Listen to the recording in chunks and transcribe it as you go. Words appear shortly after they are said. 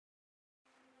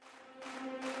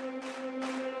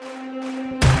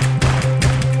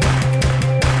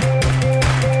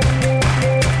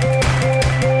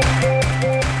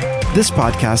This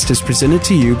podcast is presented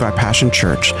to you by Passion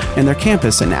Church and their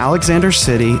campus in Alexander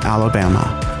City,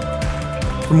 Alabama.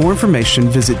 For more information,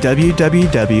 visit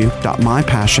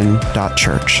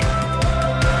www.mypassion.church.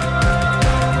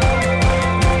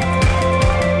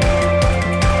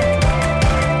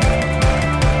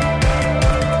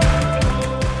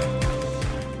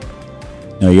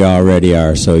 No, you already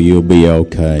are, so you'll be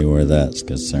okay where that's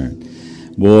concerned.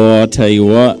 Boy, I'll tell you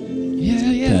what.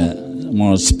 I'm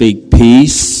going to speak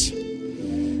peace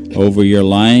over your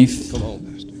life. Come on,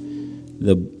 Pastor.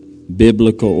 The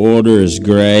biblical order is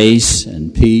grace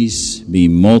and peace be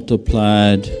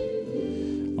multiplied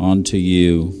unto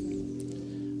you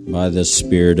by the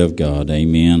Spirit of God.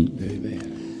 Amen. Amen.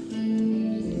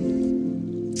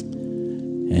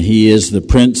 And He is the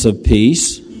Prince of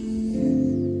Peace.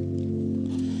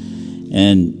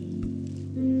 And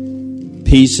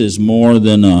peace is more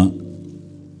than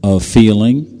a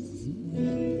feeling,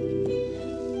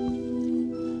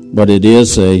 but it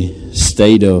is a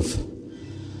state of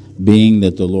being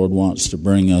that the Lord wants to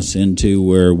bring us into,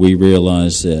 where we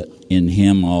realize that in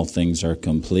Him all things are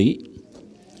complete.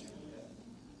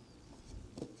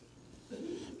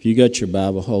 If you got your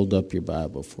Bible, hold up your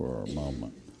Bible for a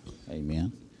moment.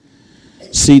 Amen.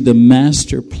 See, the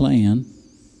master plan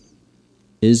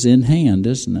is in hand,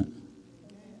 isn't it?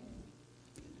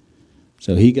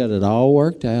 So He got it all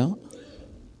worked out.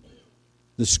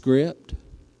 The script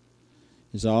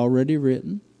is already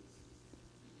written.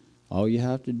 All you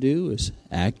have to do is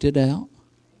act it out,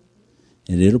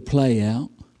 and it'll play out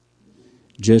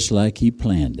just like He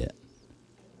planned it.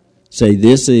 Say,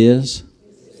 this is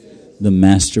the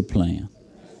master plan.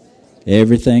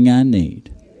 Everything I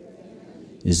need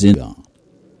is in God.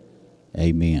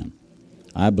 Amen.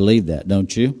 I believe that,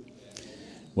 don't you?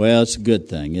 Well, it's a good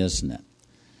thing, isn't it?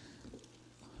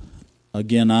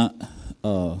 Again,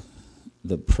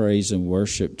 the praise and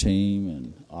worship team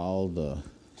and all the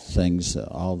things,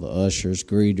 all the ushers,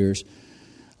 greeters,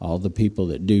 all the people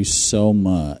that do so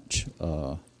much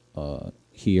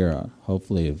here,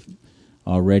 hopefully have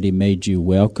already made you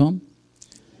welcome.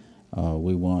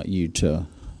 We want you to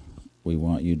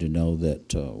know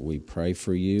that we pray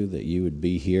for you, that you would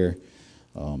be here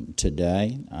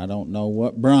today. I don't know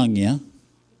what brung you.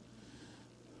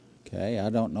 Okay, I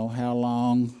don't know how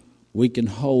long we can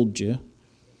hold you.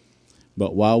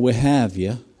 But while we have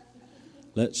you,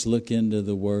 let's look into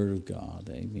the Word of God.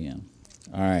 Amen.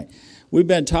 All right. We've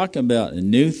been talking about a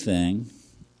new thing.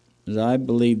 I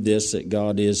believe this, that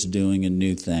God is doing a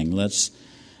new thing.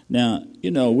 Now,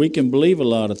 we can believe a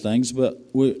lot of things, but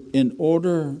in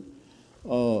order,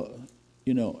 the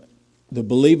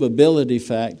believability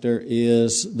factor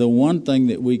is the one thing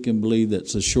that we can believe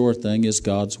that's a sure thing is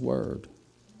God's Word.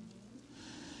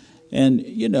 And,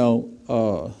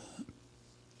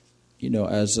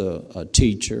 as a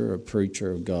teacher, a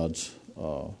preacher of God's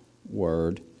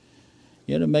Word,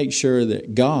 you have to make sure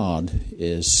that God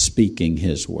is speaking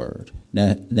His Word.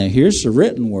 Now, here's the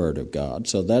written Word of God.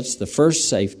 So that's the first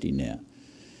safety net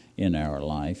in our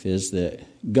life, is that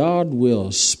God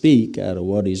will speak out of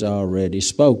what He's already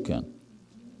spoken.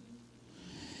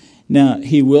 Now,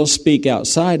 He will speak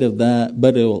outside of that,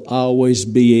 but He'll always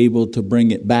be able to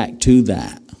bring it back to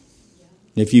that.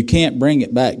 If you can't bring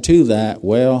it back to that,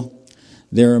 well,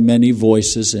 there are many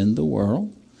voices in the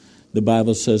world. The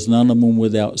Bible says none of them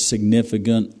without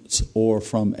significance or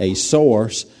from a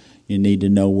source. You need to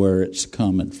know where it's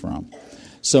coming from.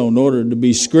 So in order to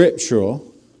be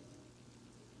scriptural,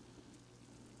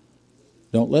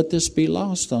 don't let this be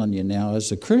lost on you now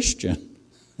as a Christian.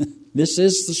 This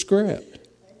is the script.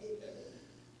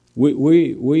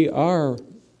 We are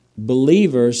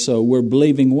believers, so we're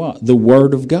believing what? The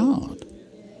Word of God.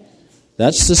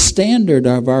 That's the standard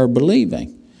of our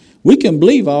believing. We can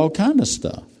believe all kind of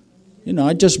stuff.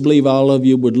 I just believe all of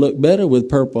you would look better with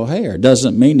purple hair.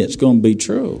 Doesn't mean it's going to be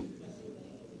true.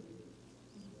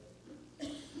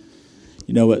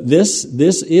 But this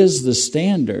is the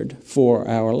standard for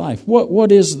our life.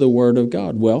 What is the Word of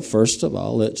God? Well, first of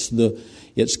all,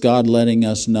 it's God letting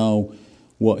us know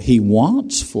what He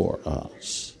wants for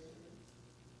us.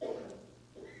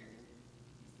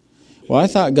 Well, I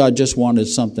thought God just wanted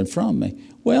something from me.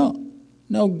 Well,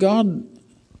 no, God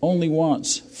only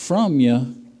wants from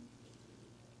you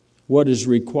what is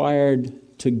required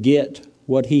to get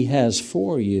what He has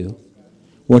for you,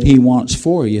 what He wants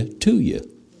for you, to you.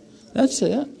 That's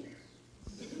it.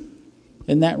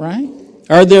 Isn't that right?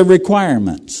 Are there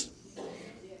requirements?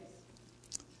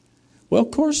 Well,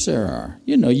 of course there are.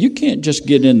 You can't just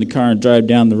get in the car and drive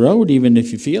down the road, even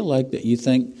if you feel like that you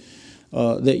think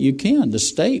that you can. The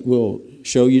state will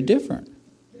show you different.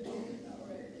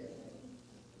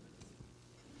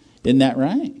 Isn't that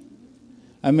right?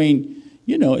 I mean,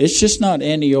 it's just not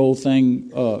any old thing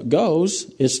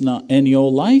goes. It's not any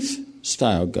old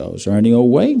lifestyle goes or any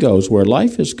old way goes where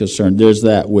life is concerned. There's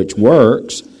that which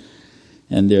works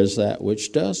and there's that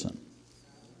which doesn't.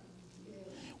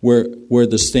 Where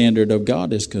the standard of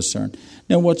God is concerned.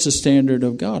 Now, what's the standard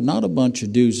of God? Not a bunch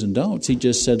of do's and don'ts. He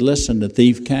just said, listen, the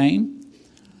thief came,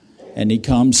 and he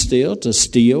comes still to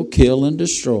steal, kill, and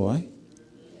destroy.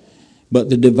 But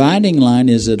the dividing line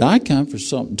is that I come for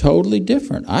something totally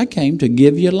different. I came to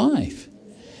give you life.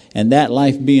 And that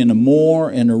life being a more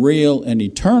and a real and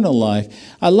eternal life.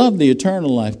 I love the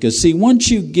eternal life because, see, once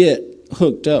you get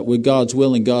hooked up with God's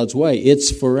will and God's way,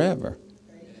 it's forever.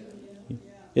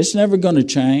 It's never going to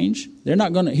change. He's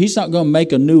not going to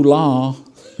make a new law.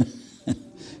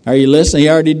 Are you listening? He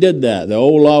already did that. The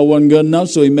old law wasn't good enough,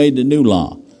 so he made the new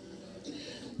law.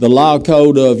 The law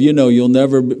code of, you'll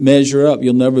never measure up,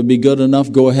 you'll never be good enough,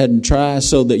 go ahead and try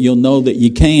so that you'll know that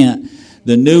you can't.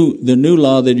 The new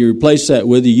law that he replaced that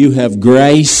with, you have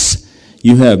grace,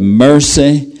 you have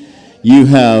mercy, you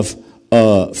have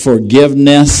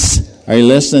forgiveness. Are you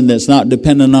listening? That's not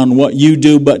dependent on what you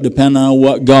do, but dependent on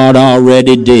what God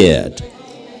already did.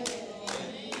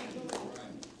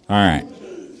 All right.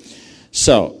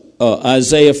 So,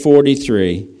 Isaiah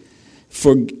 43,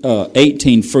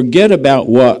 18, forget about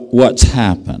what's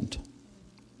happened.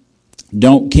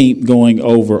 Don't keep going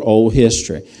over old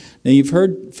history. Now, you've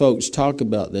heard folks talk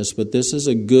about this, but this is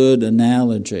a good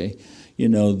analogy.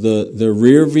 The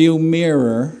rear view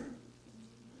mirror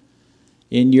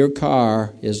in your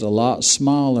car is a lot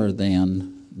smaller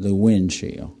than the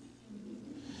windshield.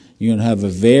 You're going to have a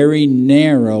very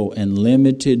narrow and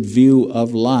limited view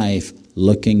of life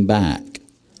looking back.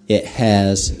 It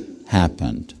has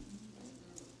happened.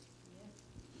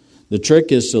 The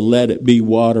trick is to let it be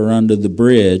water under the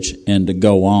bridge and to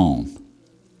go on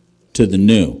to the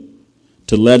new.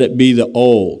 To let it be the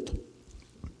old.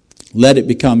 Let it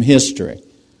become history.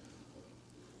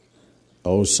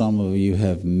 Oh, some of you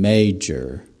have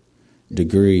major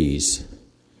degrees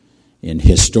in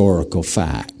historical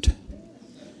fact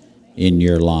in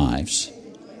your lives.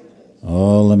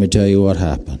 Oh, let me tell you what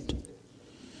happened.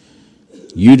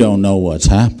 You don't know what's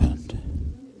happened.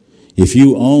 If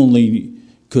you only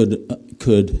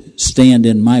could stand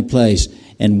in my place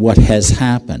and what has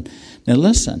happened. Now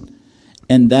listen,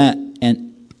 and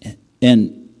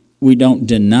we don't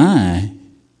deny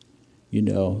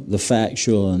the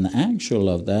factual and the actual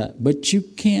of that, but you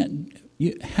can't.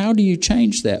 How do you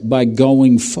change that? By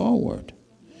going forward,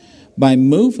 by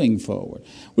moving forward.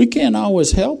 We can't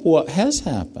always help what has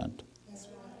happened.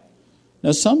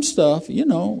 Now, some stuff, we've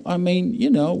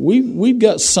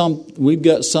got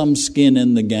some skin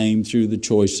in the game through the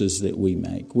choices that we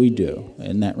make. We do,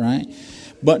 isn't that right?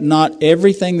 But not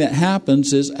everything that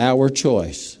happens is our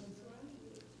choice.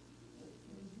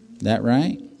 That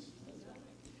right?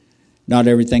 Not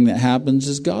everything that happens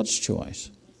is God's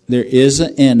choice. There is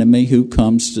an enemy who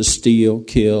comes to steal,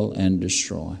 kill, and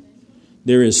destroy.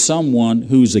 There is someone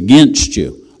who's against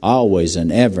you, always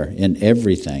and ever, in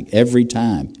everything, every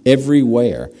time,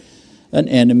 everywhere. An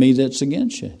enemy that's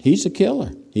against you. He's a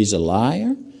killer. He's a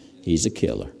liar. He's a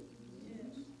killer.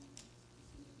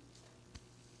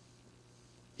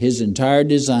 His entire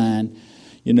design,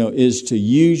 is to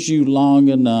use you long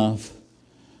enough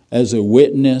as a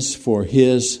witness for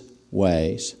his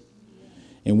ways.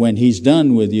 And when he's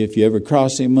done with you, if you ever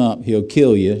cross him up, he'll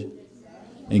kill you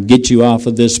and get you off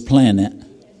of this planet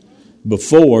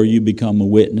before you become a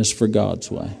witness for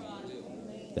God's way.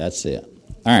 That's it.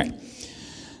 All right.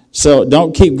 So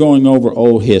don't keep going over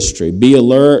old history. Be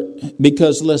alert,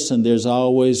 because listen, there's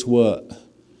always what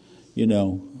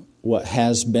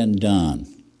has been done.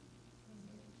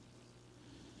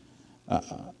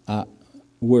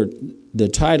 The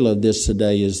title of this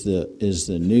today is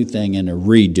the new thing and a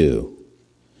redo.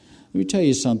 Let me tell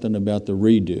you something about the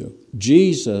redo.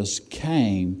 Jesus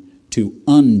came to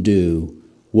undo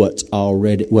what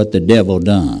the devil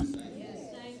done.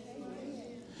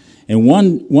 And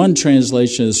one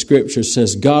translation of Scripture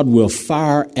says God will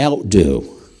far outdo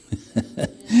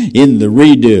in the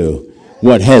redo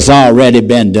what has already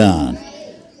been done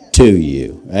to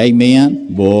you.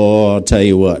 Amen? Boy, I'll tell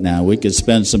you what now. We could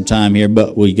spend some time here,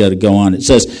 but we got to go on. It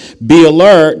says, be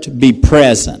alert, be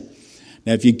present.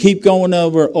 Now, if you keep going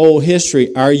over old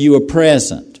history, are you a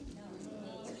present?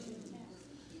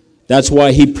 That's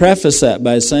why he prefaced that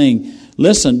by saying,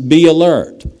 listen, be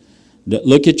alert.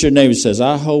 Look at your neighbor and says,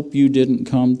 I hope you didn't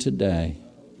come today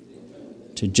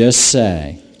to just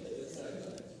say,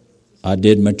 I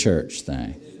did my church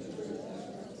thing.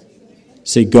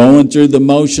 See, going through the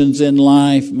motions in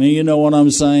life, you know what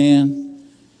I'm saying?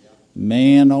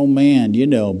 Man, oh man,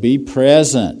 be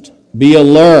present. Be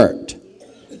alert.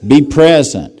 Be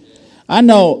present. I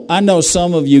know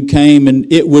some of you came,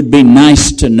 and it would be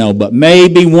nice to know, but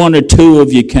maybe one or two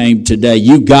of you came today.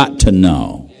 You got to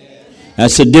know.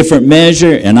 That's a different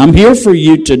measure, and I'm here for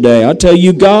you today. I'll tell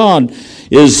you, God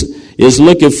is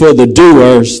looking for the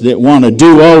doers that want to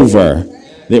do over,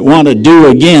 that want to do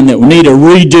again, that need a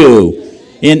redo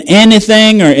in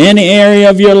anything or any area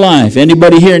of your life.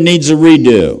 Anybody here needs a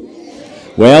redo?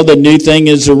 Well, the new thing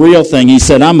is the real thing. He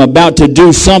said, I'm about to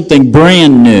do something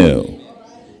brand new.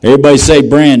 Everybody say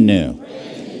brand new.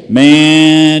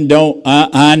 Man,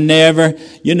 I never,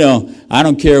 I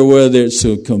don't care whether it's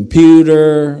a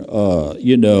computer, a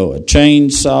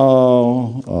chainsaw,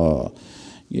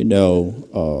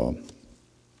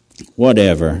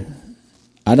 whatever.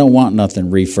 I don't want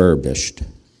nothing refurbished.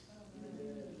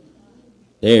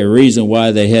 There's a reason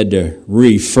why they had to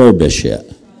refurbish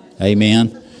it.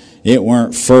 Amen. It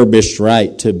weren't furbished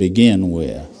right to begin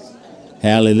with.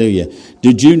 Hallelujah.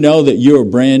 Did you know that you're a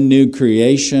brand new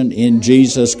creation in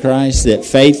Jesus Christ? That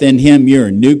faith in Him, you're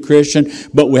a new Christian,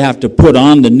 but we have to put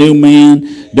on the new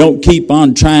man. Don't keep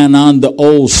on trying on the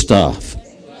old stuff.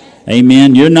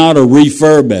 Amen. You're not a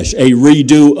refurbish, a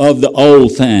redo of the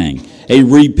old thing, a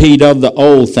repeat of the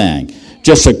old thing.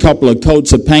 Just a couple of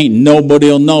coats of paint, and nobody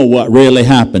will know what really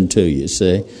happened to you,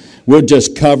 see? We'll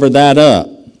just cover that up.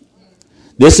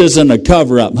 This isn't a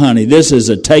cover-up, honey. This is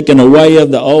a taking away of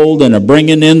the old and a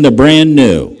bringing in the brand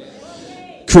new.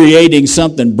 Creating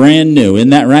something brand new.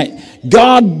 Isn't that right?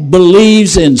 God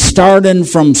believes in starting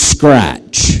from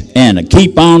scratch and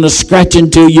keep on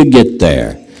scratching till you get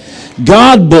there.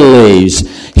 God believes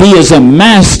He is a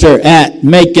master at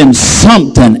making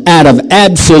something out of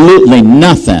absolutely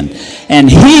nothing. And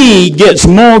He gets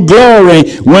more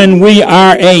glory when we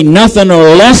are a nothing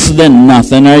or less than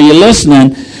nothing. Are you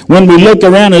listening? When we look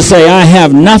around and say, I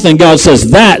have nothing, God says,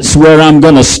 that's where I'm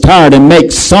going to start and make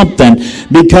something,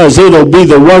 because it'll be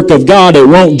the work of God. It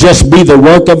won't just be the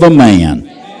work of a man.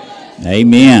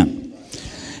 Amen.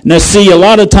 Now see, a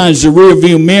lot of times the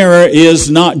rearview mirror is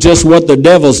not just what the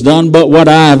devil's done, but what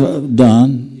I've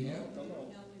done.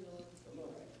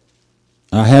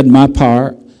 I had my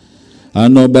part. I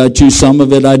don't know about you, some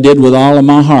of it I did with all of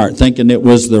my heart, thinking it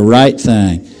was the right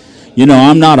thing.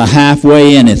 I'm not a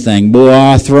halfway anything. Boy,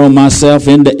 I throw myself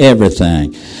into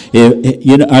everything. Are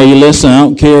you listening? I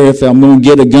don't care if I'm going to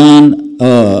get a gun.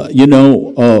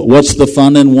 What's the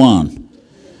fun in one?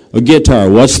 A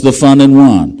guitar. What's the fun in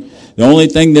one? The only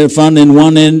thing that's fun in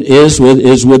one end is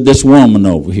with this woman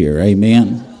over here.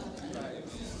 Amen.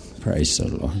 Praise the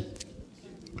Lord.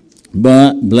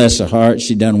 But bless her heart,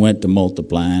 she done went to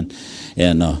multiplying,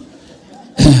 and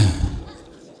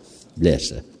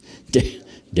bless her.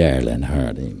 Darling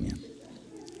heart, amen.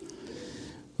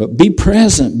 But be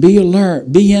present, be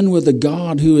alert, be in with a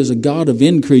God who is a God of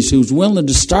increase, who's willing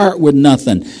to start with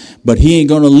nothing, but He ain't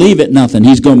going to leave it nothing.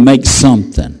 He's going to make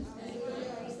something.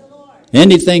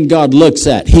 Anything God looks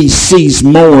at, He sees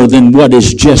more than what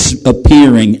is just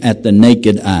appearing at the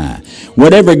naked eye.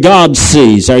 Whatever God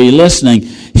sees, are you listening?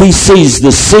 He sees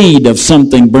the seed of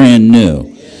something brand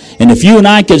new. And if you and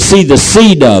I could see the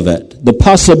seed of it, the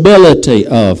possibility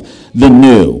of the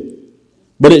new,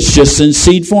 but it's just in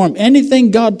seed form. Anything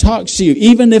God talks to you,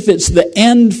 even if it's the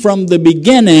end from the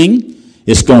beginning,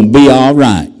 it's going to be all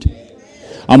right.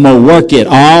 I'm going to work it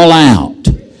all out.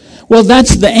 Well,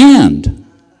 that's the end.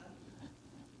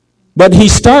 But He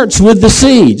starts with the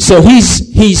seed. So he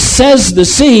says the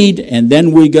seed, and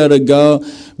then we got to go.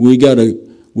 We got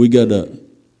to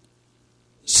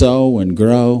sow and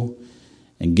grow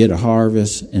and get a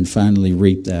harvest and finally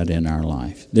reap that in our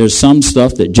life. There's some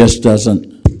stuff that just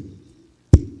doesn't,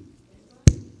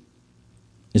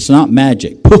 it's not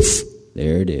magic. Poof,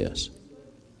 there it is.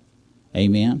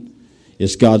 Amen.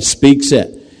 It's God speaks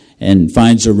it and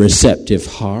finds a receptive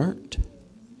heart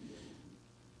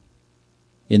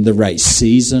in the right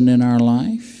season in our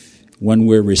life, when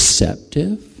we're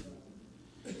receptive,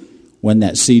 when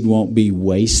that seed won't be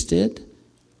wasted.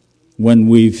 When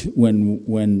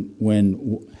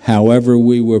however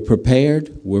we were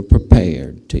prepared, we're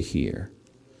prepared to hear.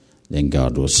 Then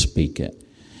God will speak it.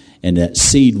 And that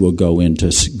seed will go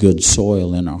into good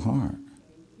soil in our heart.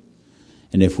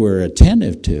 And if we're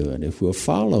attentive to it, if we'll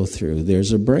follow through,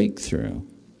 there's a breakthrough.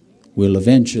 We'll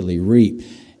eventually reap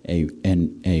a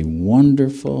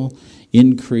wonderful,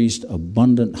 increased,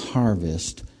 abundant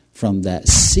harvest from that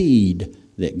seed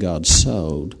that God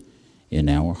sowed in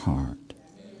our heart.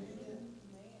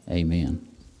 Amen.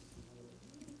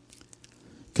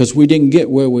 Because we didn't get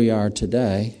where we are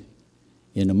today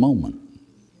in a moment.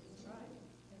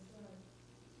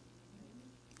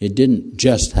 It didn't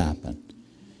just happen.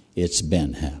 It's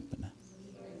been happening.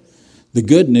 The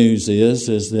good news is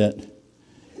that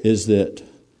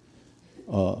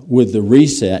with the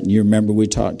reset, and you remember we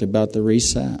talked about the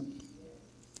reset.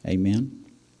 Amen.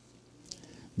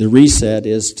 The reset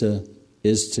is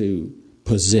to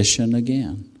position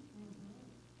again,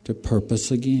 to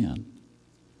purpose again,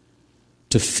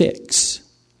 to fix.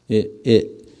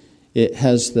 It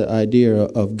has the idea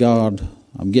of God.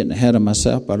 I'm getting ahead of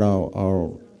myself, but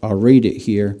I'll read it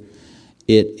here.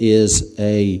 It is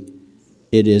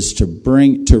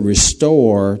to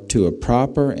restore to a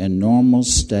proper and normal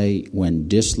state when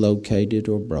dislocated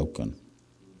or broken.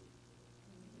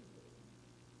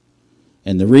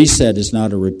 And the reset is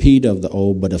not a repeat of the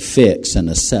old, but a fix and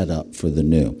a setup for the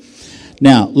new.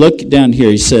 Now, look down here.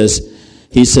 He says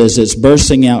it's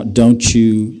bursting out. Don't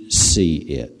you see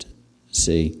it?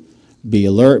 See? Be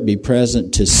alert, be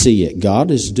present to see it.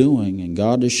 God is doing and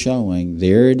God is showing.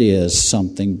 There it is,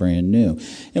 something brand new.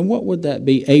 And what would that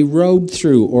be? A road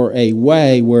through, or a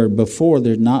way where before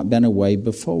there'd not been a way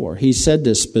before. He said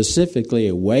this specifically,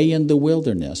 a way in the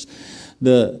wilderness.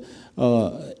 We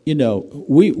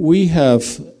have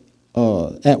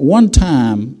at one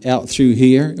time out through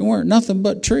here, there weren't nothing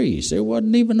but trees. There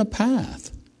wasn't even a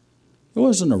path. There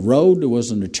wasn't a road. There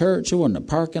wasn't a church. There wasn't a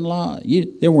parking lot.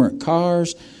 There weren't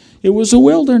cars. It was a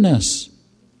wilderness.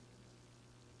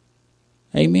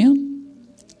 Amen?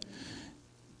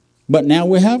 But now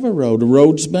we have a road. The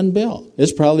road's been built.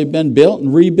 It's probably been built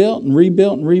and rebuilt and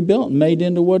rebuilt and rebuilt and made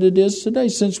into what it is today.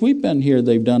 Since we've been here,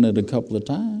 they've done it a couple of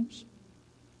times.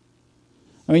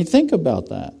 I mean, think about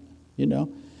that,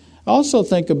 Also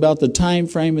think about the time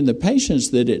frame and the patience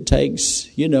that it takes,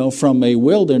 from a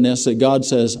wilderness that God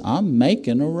says, I'm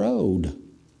making a road.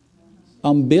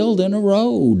 I'm building a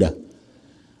road.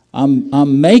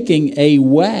 I'm making a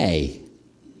way.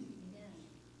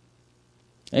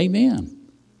 Amen.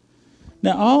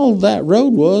 Now, all that road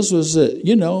was that,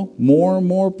 more and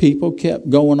more people kept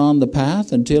going on the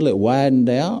path until it widened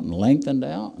out and lengthened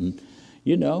out. And,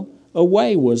 a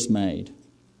way was made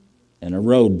and a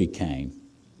road became.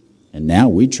 And now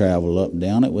we travel up and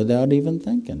down it without even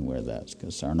thinking where that's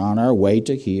concerned. On our way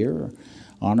to here or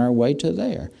on our way to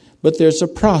there. But there's a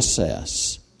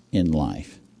process in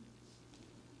life.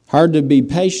 Hard to be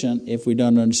patient if we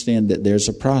don't understand that there's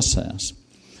a process.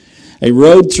 A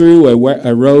road through,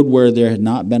 a road where there had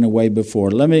not been a way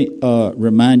before. Let me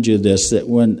remind you of this,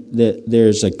 that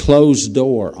there's a closed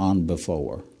door on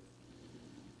before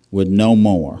with no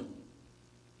more.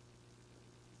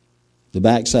 The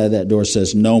backside of that door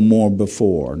says no more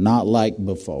before, not like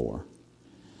before.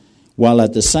 While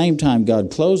at the same time God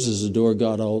closes the door,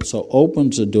 God also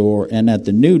opens the door, and at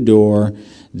the new door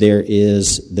there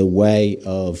is the way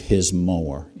of His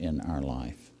more in our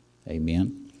life.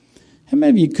 Amen. And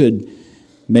maybe you could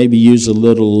use a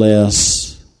little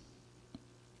less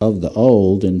of the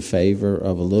old in favor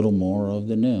of a little more of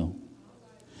the new.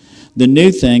 The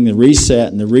new thing, the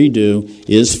reset and the redo,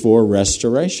 is for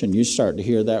restoration. You start to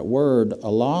hear that word a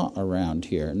lot around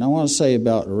here. And I want to say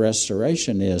about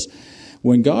restoration is,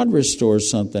 when God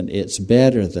restores something, it's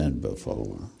better than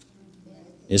before.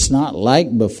 It's not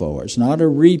like before. It's not a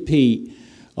repeat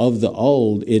of the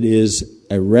old. It is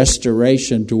a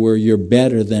restoration to where you're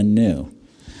better than new.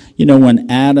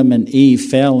 When Adam and Eve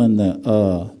fell in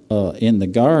the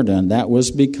garden, that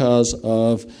was because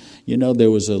of,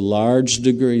 there was a large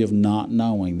degree of not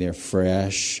knowing. They're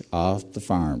fresh off the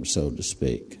farm, so to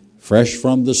speak, fresh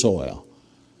from the soil.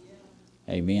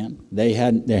 Amen. There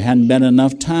hadn't been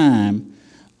enough time,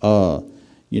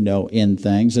 in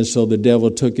things, and so the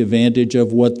devil took advantage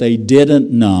of what they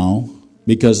didn't know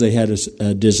because they had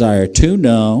a desire to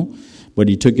know, but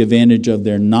he took advantage of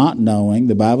their not knowing.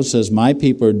 The Bible says, "My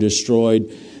people are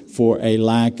destroyed for a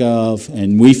lack of,"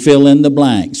 and we fill in the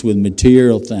blanks with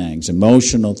material things,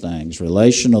 emotional things,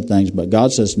 relational things. But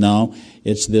God says, no,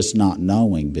 it's this not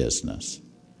knowing business.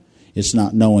 It's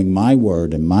not knowing my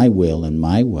word and my will and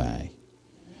my way.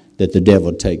 That the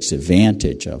devil takes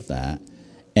advantage of that,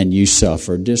 and you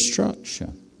suffer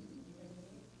destruction.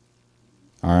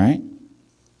 All right?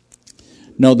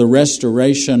 No, the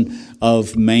restoration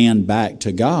of man back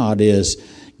to God is,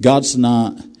 God's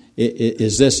not,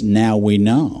 is this now we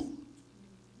know.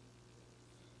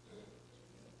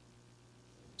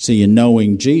 See, in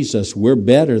knowing Jesus, we're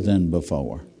better than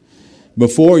before.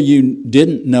 Before, you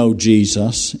didn't know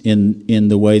Jesus in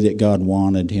the way that God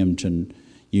wanted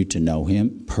you to know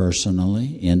Him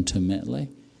personally, intimately,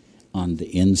 on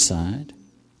the inside.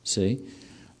 See,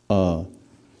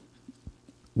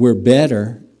 we're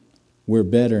better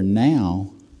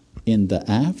now in the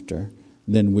after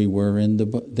than we were in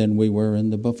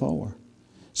the before.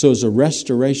 So it's a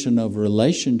restoration of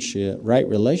relationship, right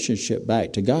relationship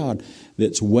back to God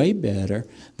that's way better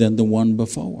than the one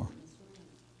before.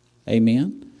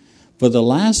 Amen? For the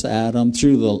last Adam,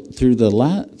 through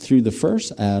the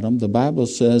first Adam, the Bible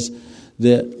says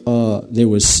that there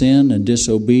was sin and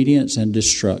disobedience and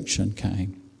destruction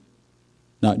came.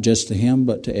 Not just to him,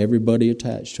 but to everybody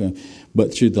attached to him.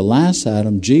 But through the last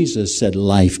Adam, Jesus said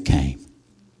life came.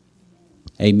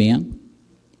 Amen?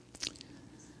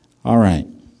 All right.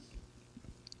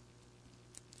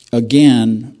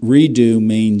 Again, redo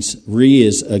means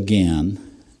is again.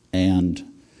 And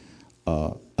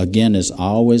again is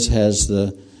always has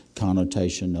the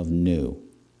connotation of new.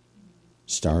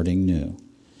 Starting new.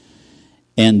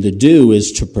 And the do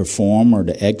is to perform or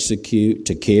to execute,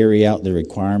 to carry out the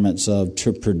requirements of,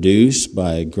 to produce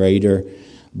by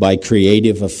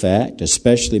creative effect,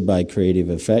 especially by creative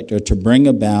effect, or to bring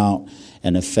about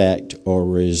an effect or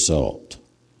result.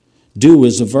 Do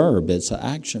is a verb. It's an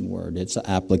action word. It's an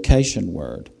application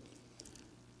word.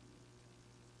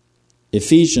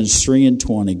 Ephesians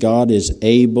 3:20, God is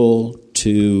able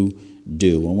to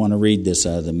do. I want to read this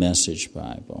out of the Message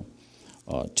Bible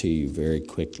to you very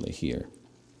quickly here.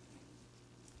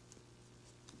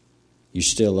 You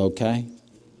still okay?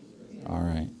 All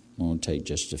right. I'm going to take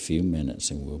just a few minutes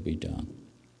and we'll be done.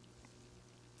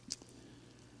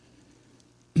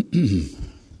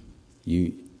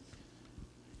 You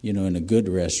know, in a good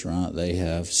restaurant, they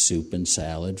have soup and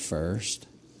salad first.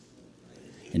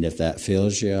 And if that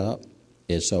fills you up,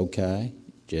 it's okay.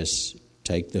 Just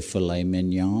take the filet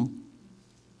mignon.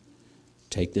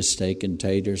 Take the steak and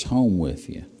taters home with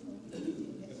you.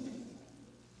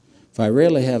 If I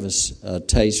really have a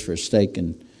taste for steak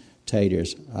and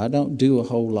taters, I don't do a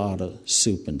whole lot of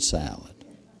soup and salad.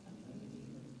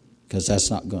 Because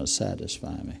that's not going to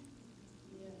satisfy me.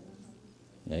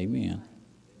 Amen.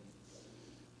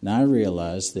 Now I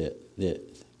realize that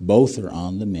both are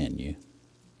on the menu.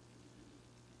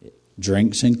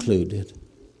 Drinks included.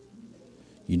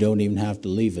 You don't even have to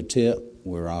leave a tip.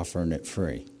 We're offering it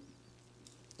free.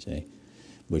 See?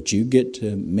 But you get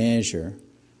to measure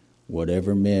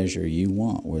whatever measure you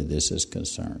want where this is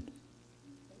concerned.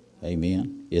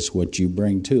 Amen? It's what you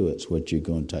bring to it. It's what you're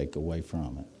going to take away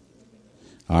from it.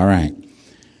 All right.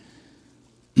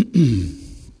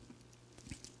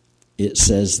 It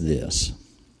says this.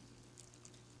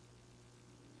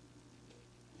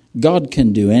 God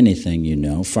can do anything, you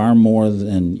know, far more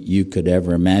than you could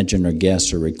ever imagine or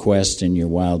guess or request in your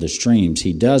wildest dreams.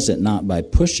 He does it not by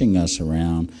pushing us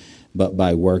around, but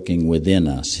by working within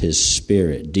us, His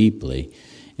Spirit deeply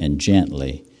and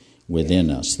gently within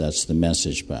us. That's the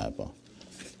Message Bible.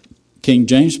 King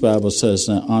James Bible says,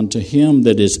 unto Him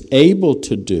that is able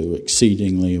to do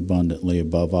exceedingly abundantly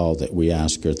above all that we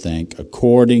ask or think,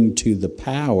 according to the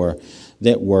power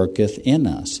that worketh in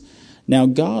us. Now,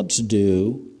 God's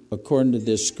due, according to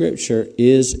this scripture,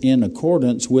 is in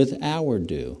accordance with our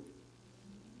due.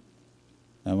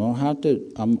 I'm gonna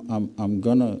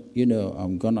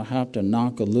have to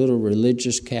knock a little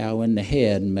religious cow in the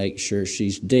head and make sure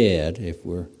she's dead if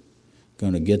we're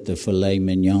going to get the filet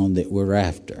mignon that we're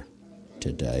after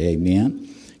today. Amen.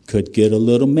 Could get a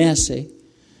little messy.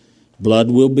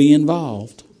 Blood will be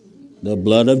involved. The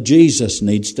blood of Jesus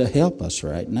needs to help us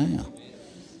right now.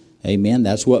 Amen.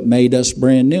 That's what made us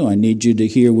brand new. I need you to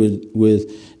hear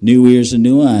with new ears and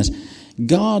new eyes.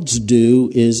 God's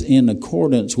due is in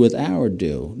accordance with our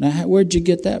due. Now, where'd you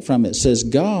get that from? It says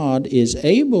God is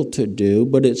able to do,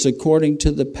 but it's according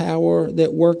to the power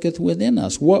that worketh within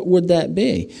us. What would that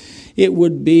be? It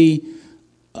would be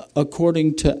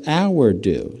according to our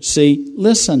due. See,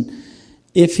 listen,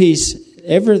 if He's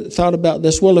ever thought about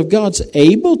this, well, if God's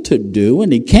able to do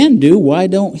and He can do, why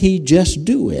don't He just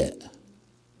do it?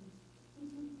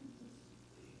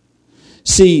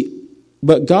 See,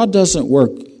 but God doesn't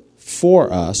work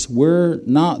for us. We're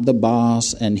not the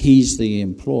boss and He's the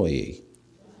employee.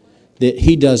 That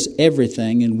He does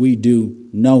everything and we do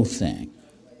no thing.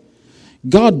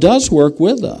 God does work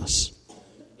with us.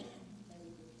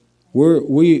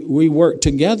 We work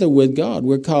together with God.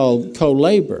 We're called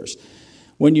co-laborers.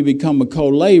 When you become a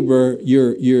co-laborer,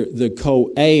 you're the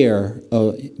co-heir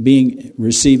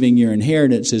receiving your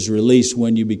inheritance is released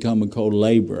when you become a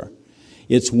co-laborer.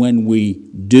 It's when we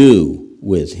do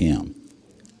with Him,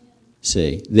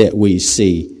 see, that we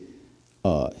see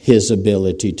His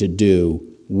ability to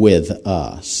do with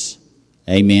us.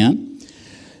 Amen?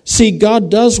 See, God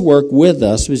does work with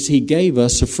us because He gave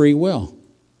us a free will.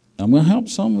 I'm going to help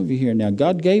some of you here now.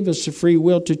 God gave us a free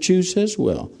will to choose His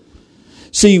will.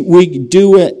 See, we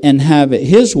do it and have it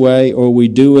His way, or we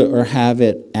do it or have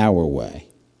it our way.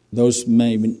 those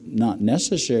may not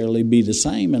necessarily be the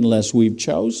same unless we've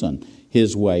chosen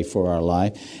His way for our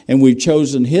life. And we've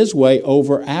chosen His way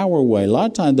over our way. A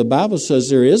lot of times the Bible says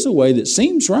there is a way that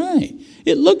seems right.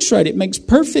 It looks right. It makes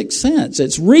perfect sense.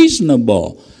 It's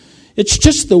reasonable. It's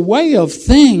just the way of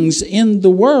things in the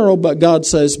world. But God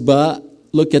says, but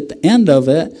look at the end of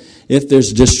it. If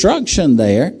there's destruction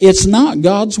there, it's not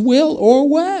God's will or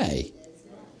way.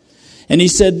 And He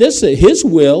said this, His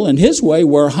will and His way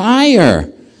were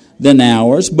higher than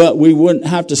ours, but we wouldn't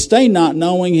have to stay not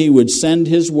knowing. He would send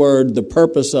His word. The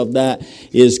purpose of that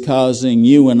is causing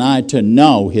you and I to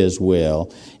know His will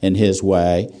and His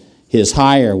way, His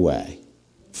higher way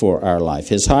for our life,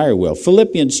 His higher will.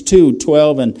 Philippians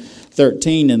 2:12 and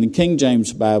 13 in the King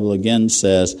James Bible again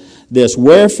says this,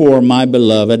 wherefore, my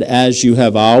beloved, as you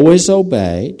have always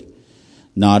obeyed,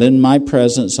 not in my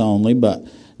presence only, but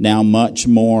now much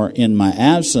more in my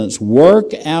absence,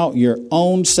 work out your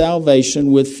own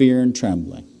salvation with fear and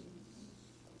trembling.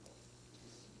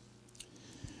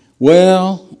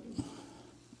 Well,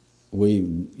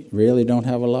 we really don't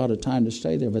have a lot of time to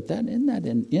stay there, but isn't that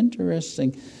an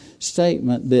interesting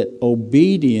statement that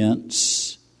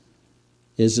obedience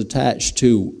is attached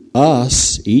to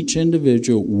us, each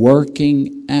individual,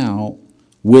 working out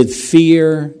with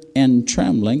fear and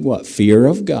trembling. What? Fear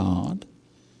of God.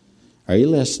 Are you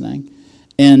listening?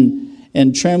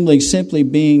 And trembling simply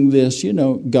being this,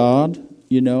 God,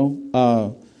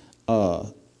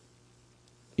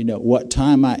 what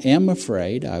time I am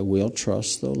afraid, I will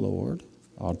trust the Lord.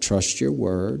 I'll trust your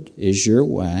word is your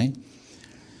way.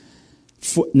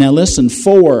 Now listen,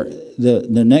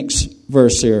 the next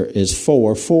verse here is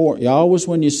 4. 4, always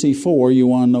when you see 4, you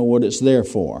want to know what it's there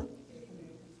for.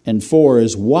 And 4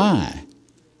 is why.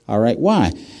 All right,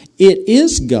 why? It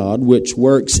is God which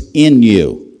works in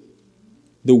you.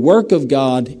 The work of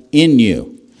God in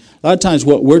you. A lot of times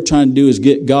what we're trying to do is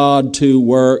get God to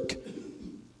work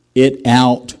it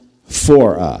out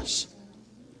for us.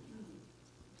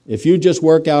 If you just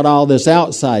work out all this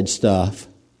outside stuff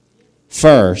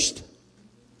first,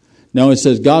 no, it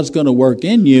says God's going to work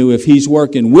in you. If He's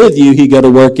working with you, He's got to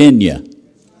work in you.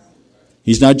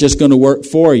 He's not just going to work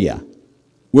for you.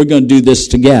 We're going to do this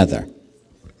together.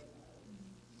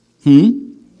 It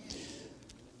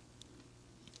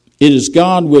is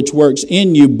God which works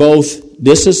in you both,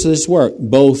 this is His work,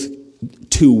 both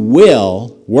to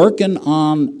will, working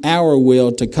on our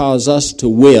will to cause us to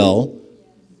will,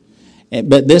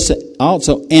 but this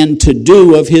also, and to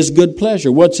do of His good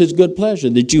pleasure. What's His good pleasure?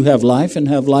 That you have life and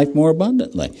have life more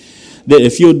abundantly. That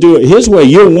if you'll do it His way,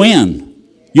 you'll win.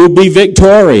 You'll be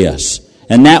victorious.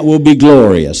 And that will be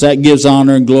glorious. That gives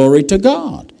honor and glory to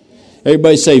God.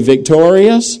 Everybody say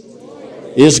victorious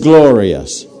is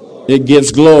glorious. It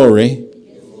gives glory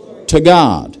to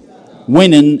God.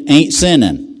 Winning ain't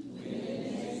sinning.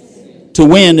 To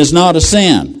win is not a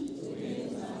sin.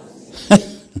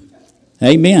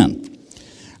 Amen.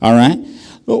 All right.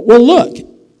 Well, look,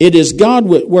 it is God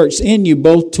that works in you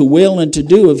both to will and to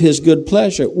do of His good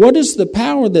pleasure. What is the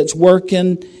power that's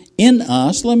working in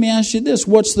us? Let me ask you this.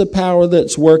 What's the power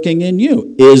that's working in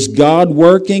you? Is God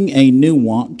working a new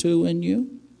want to in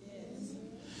you? Yes.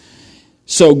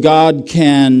 So God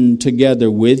can,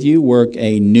 together with you, work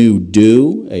a new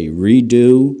do, a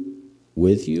redo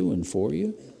with you and for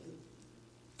you?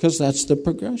 Because that's the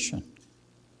progression.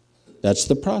 That's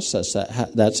the process.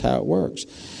 That's how it works.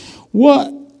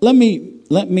 Let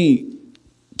me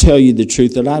tell you the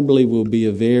truth that I believe will be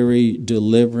a very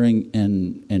delivering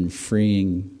and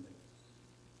freeing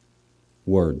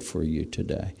word for you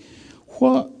today.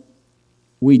 What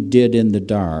we did in the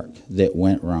dark that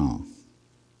went wrong.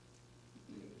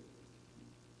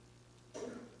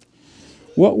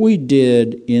 What we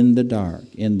did in the dark,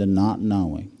 in the not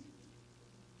knowing,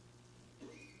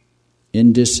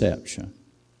 in deception,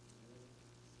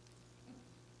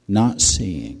 not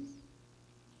seeing,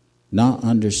 not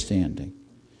understanding,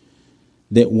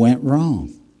 that went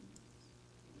wrong.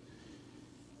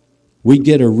 We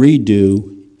get a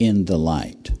redo in the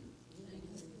light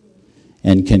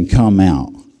and can come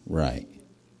out right.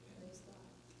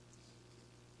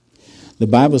 The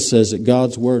Bible says that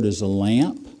God's Word is a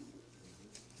lamp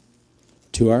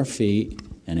to our feet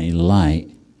and a light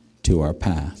to our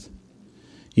path.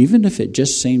 Even if it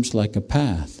just seems like a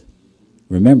path,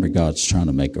 remember God's trying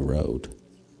to make a road.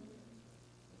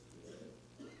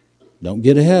 Don't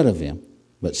get ahead of Him,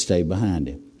 but stay behind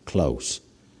Him, close.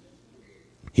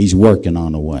 He's working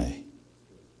on a way.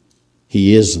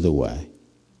 He is the way.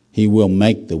 He will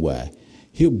make the way.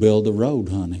 He'll build a road,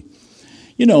 honey.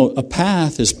 You know, a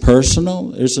path is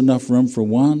personal. There's enough room for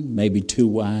one, maybe two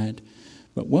wide.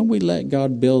 But when we let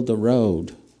God build the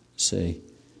road, see,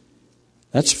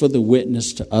 That's for the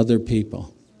witness to other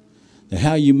people. Now,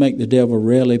 how you make the devil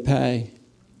really pay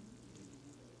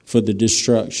for the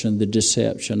destruction, the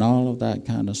deception, all of that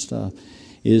kind of stuff,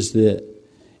 is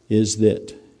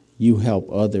that you help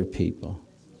other people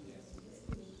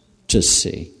to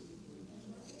see.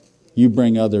 You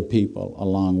bring other people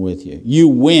along with you. You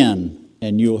win,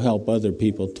 and you'll help other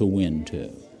people to win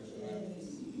too.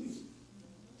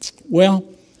 Well,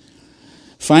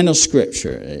 final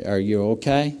scripture. Are you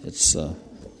okay? It's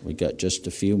we got just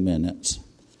a few minutes.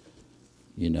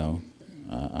 You know,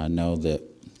 I know that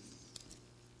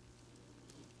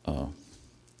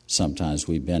sometimes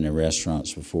we've been in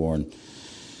restaurants before, and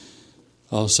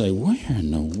I'll say, "Where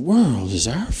in the world is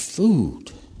our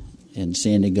food?" And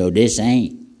Sandy go, "This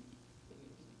ain't."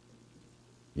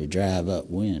 You drive up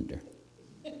Winder.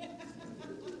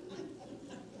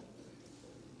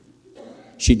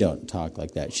 She don't talk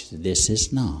like that. She said, "This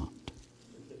is not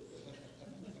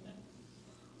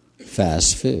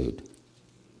fast food,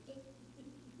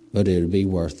 but it'll be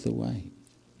worth the wait."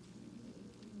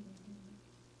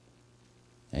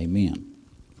 Amen.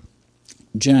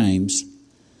 James,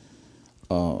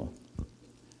 I'm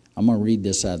going to read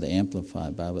this out of the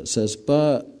Amplified Bible. It says,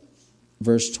 but,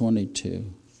 verse 22.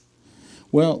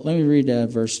 Well, let me read out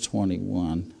of verse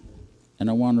 21. And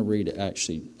I want to read it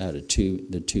actually out of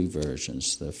the two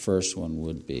versions. The first one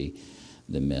would be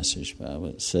the Message Bible.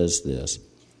 It says this,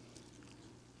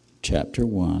 chapter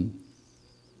 1,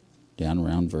 down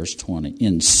around verse 20.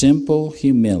 In simple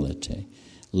humility,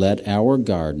 let our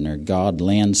gardener, God,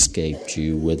 landscape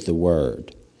you with the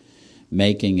word,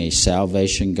 making a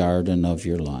salvation garden of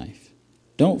your life.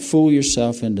 Don't fool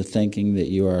yourself into thinking that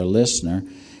you are a listener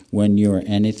when you are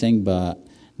anything but.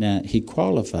 Now, he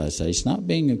qualifies that. He's not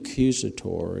being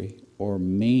accusatory or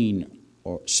mean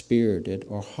or spirited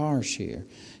or harsh here.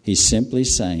 He's simply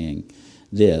saying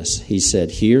this. He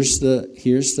said, here's the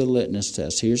litmus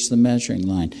test. Here's the measuring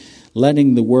line.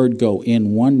 Letting the word go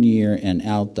in one ear and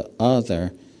out the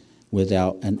other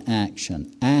without an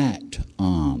action. Act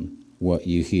on what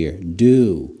you hear.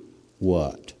 Do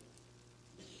what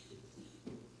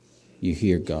you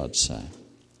hear God say.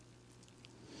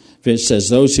 If it says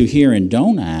those who hear and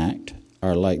don't act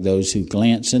are like those who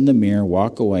glance in the mirror,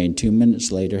 walk away, and 2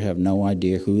 minutes later have no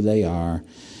idea who they are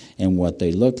and what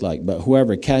they look like. But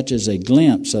whoever catches a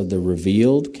glimpse of the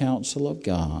revealed counsel of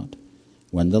God,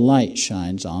 when the light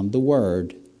shines on the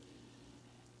Word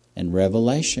and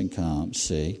revelation comes,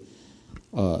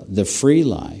 the free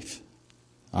life.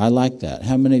 I like that.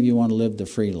 How many of you want to live the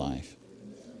free life?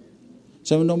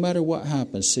 So no matter what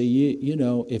happens, you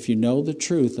know, if you know the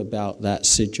truth about that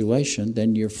situation,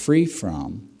 then you're free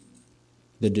from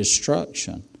the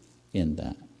destruction in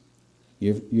that.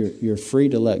 You're free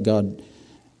to let God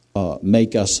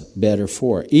make us better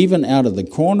for it. Even out of the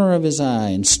corner of his eye,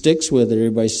 and sticks with it,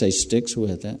 everybody say sticks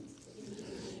with it,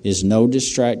 is no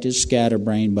distracted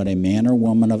scatterbrain, but a man or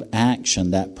woman of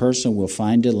action. That person will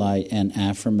find delight and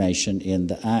affirmation in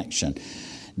the action.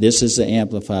 This is the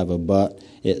Amplified, but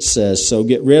it says, so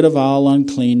get rid of all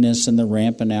uncleanness and the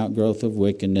rampant outgrowth of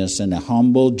wickedness, and a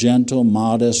humble, gentle,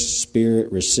 modest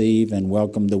spirit receive and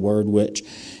welcome the word which,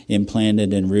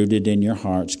 implanted and rooted in your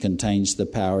hearts, contains the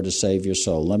power to save your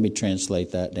soul. Let me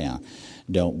translate that down.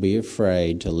 Don't be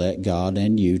afraid to let God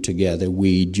and you together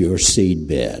weed your seed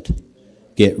bed.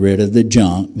 Get rid of the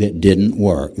junk that didn't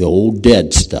work, the old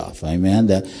dead stuff. Amen.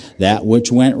 That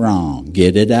which went wrong.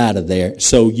 Get it out of there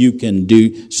so we can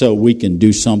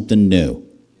do something new.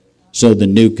 So the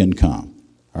new can come.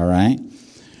 All right?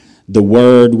 The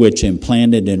word which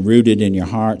implanted and rooted in your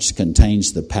hearts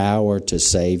contains the power to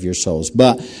save your souls.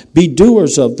 But be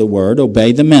doers of the word,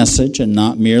 obey the message, and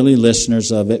not merely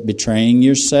listeners of it, betraying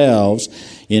yourselves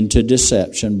into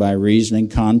deception by reasoning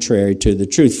contrary to the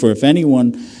truth. For if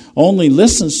anyone only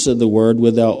listens to the word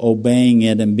without obeying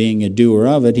it and being a doer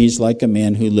of it, he's like a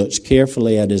man who looks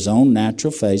carefully at his own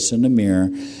natural face in the mirror,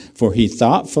 for he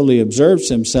thoughtfully observes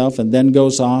himself and then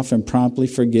goes off and promptly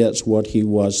forgets what he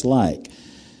was like.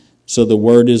 So the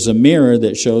word is a mirror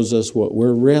that shows us what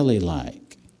we're really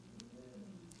like.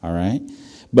 All right?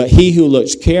 But he who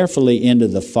looks carefully into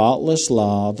the faultless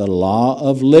law, the law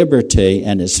of liberty,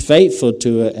 and is faithful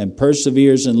to it and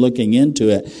perseveres in looking into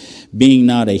it, being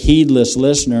not a heedless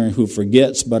listener who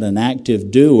forgets, but an active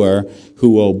doer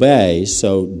who obeys.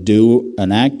 So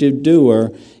an active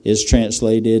doer is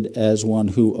translated as one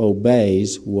who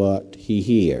obeys what he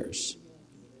hears.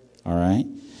 All right?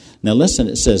 Now listen,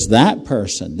 it says that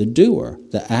person, the doer,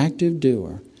 the active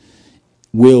doer,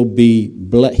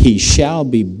 he shall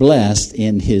be blessed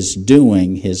in his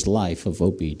doing his life of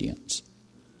obedience.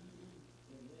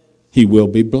 He will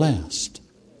be blessed.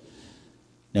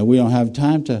 Now we don't have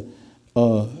time to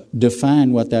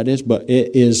define what that is, but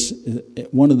it is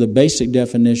one of the basic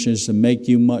definitions to make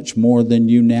you much more than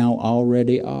you now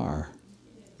already are.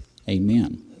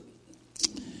 Amen.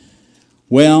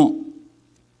 Well,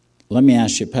 let me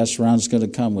ask you, Pastor Ron's going to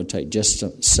come. We'll take just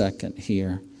a second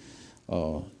here.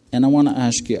 And I want to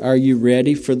ask you, are you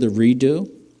ready for the redo?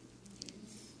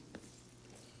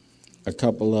 A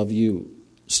couple of you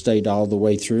stayed all the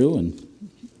way through, and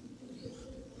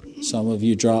some of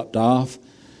you dropped off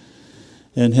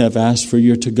and have asked for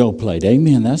your to-go plate.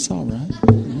 Amen, that's all right.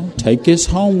 Take this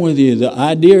home with you. The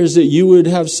idea is that you would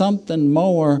have something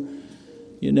more,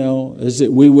 is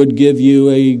that we would give you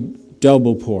a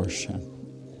double portion.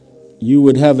 You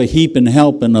would have a heap and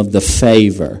helping of the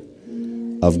favor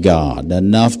of God,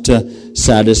 enough to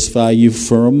satisfy you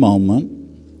for a moment,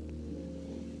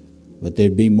 but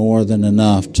there'd be more than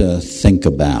enough to think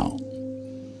about,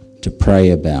 to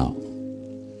pray about,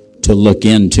 to look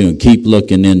into and keep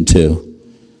looking into,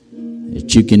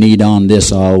 that you can eat on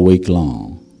this all week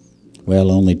long.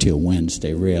 Well, only till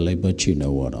Wednesday, really, but you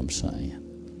know what I'm saying.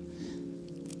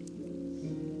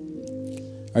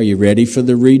 Are you ready for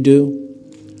the redo?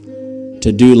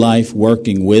 To do life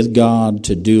working with God,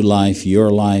 to do life,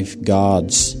 your life,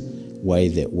 God's way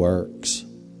that works.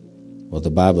 Well,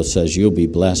 the Bible says you'll be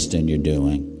blessed in your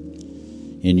doing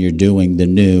the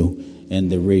new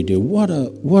and the redo. What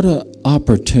a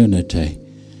opportunity.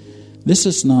 This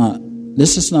is not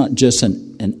just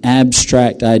an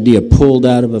abstract idea pulled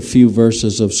out of a few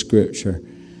verses of Scripture.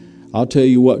 I'll tell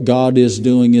you what God is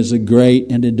doing is a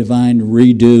great and a divine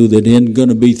redo that isn't going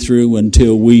to be through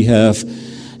until we are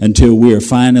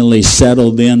finally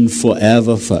settled in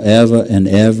forever and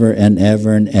ever and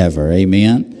ever and ever.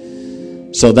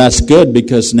 Amen? So that's good,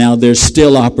 because now there's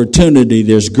still opportunity,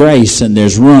 there's grace, and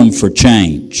there's room for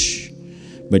change.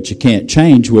 But you can't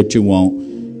change what you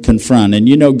won't confront.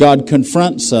 And God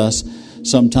confronts us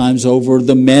sometimes over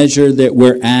the measure that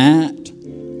we're at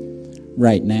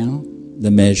right now,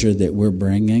 the measure that we're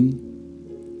bringing.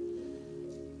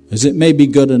 Is it maybe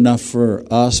good enough for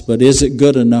us, but is it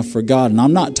good enough for God? And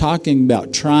I'm not talking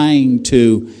about trying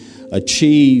to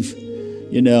achieve,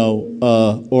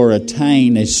 or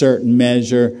attain a certain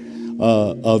measure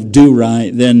of do right,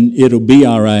 then it'll be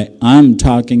all right. I'm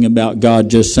talking about God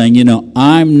just saying,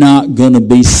 I'm not going to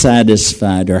be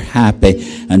satisfied or happy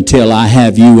until I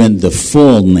have you in the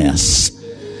fullness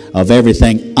of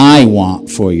everything I want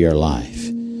for your life,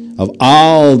 of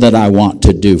all that I want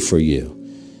to do for you.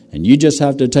 And you just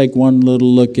have to take one little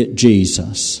look at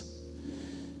Jesus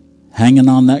hanging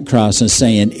on that cross and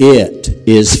saying, it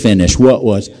is finished. What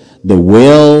was the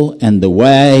will and the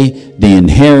way, the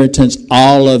inheritance,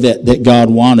 all of it that God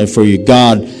wanted for you.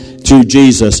 God, through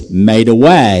Jesus, made a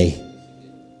way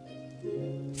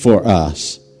for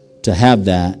us to have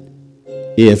that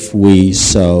if we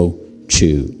so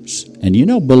choose. And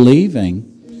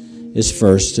believing is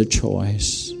first a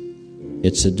choice.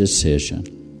 It's a decision.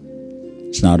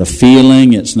 It's not a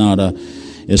feeling. It's not a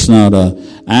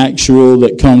actual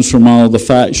that comes from all the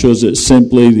factuals. It's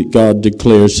simply that God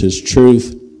declares His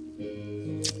truth.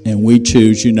 And we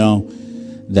choose,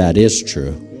 that is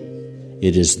true.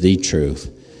 It is the truth.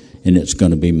 And it's going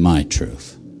to be my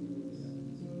truth.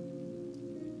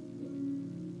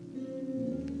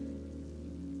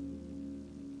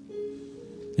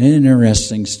 An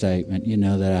interesting statement,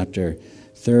 that after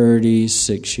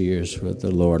 36 years with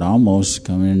the Lord, almost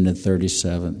coming into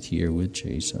 37th year with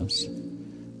Jesus,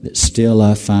 that still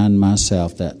I find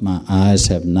myself that my eyes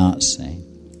have not seen,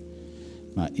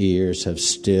 my ears have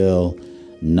still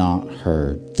not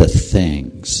heard the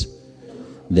things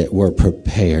that were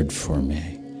prepared for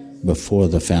me before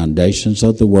the foundations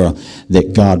of the world,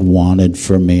 that God wanted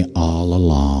for me all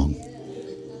along.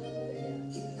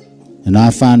 And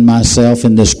I find myself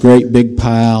in this great big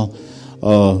pile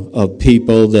of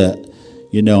people that,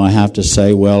 I have to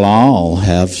say, well, all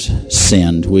have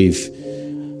sinned.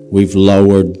 We've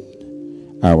lowered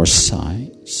our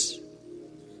sights.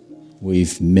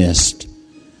 We've missed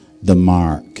the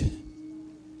mark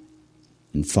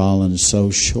and fallen so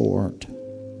short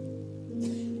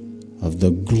of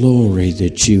the glory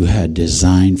that you had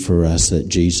designed for us, that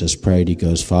Jesus prayed. He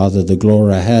goes, Father, the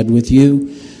glory I had with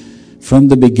you from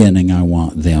the beginning, I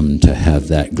want them to have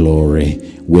that glory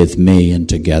with me and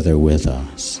together with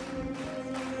us.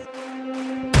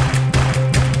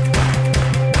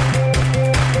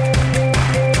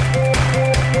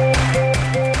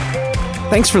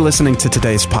 Thanks for listening to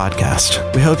today's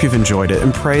podcast. We hope you've enjoyed it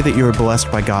and pray that you are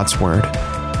blessed by God's Word.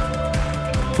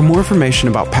 For more information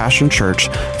about Passion Church,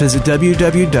 visit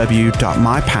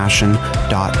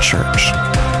www.mypassion.church.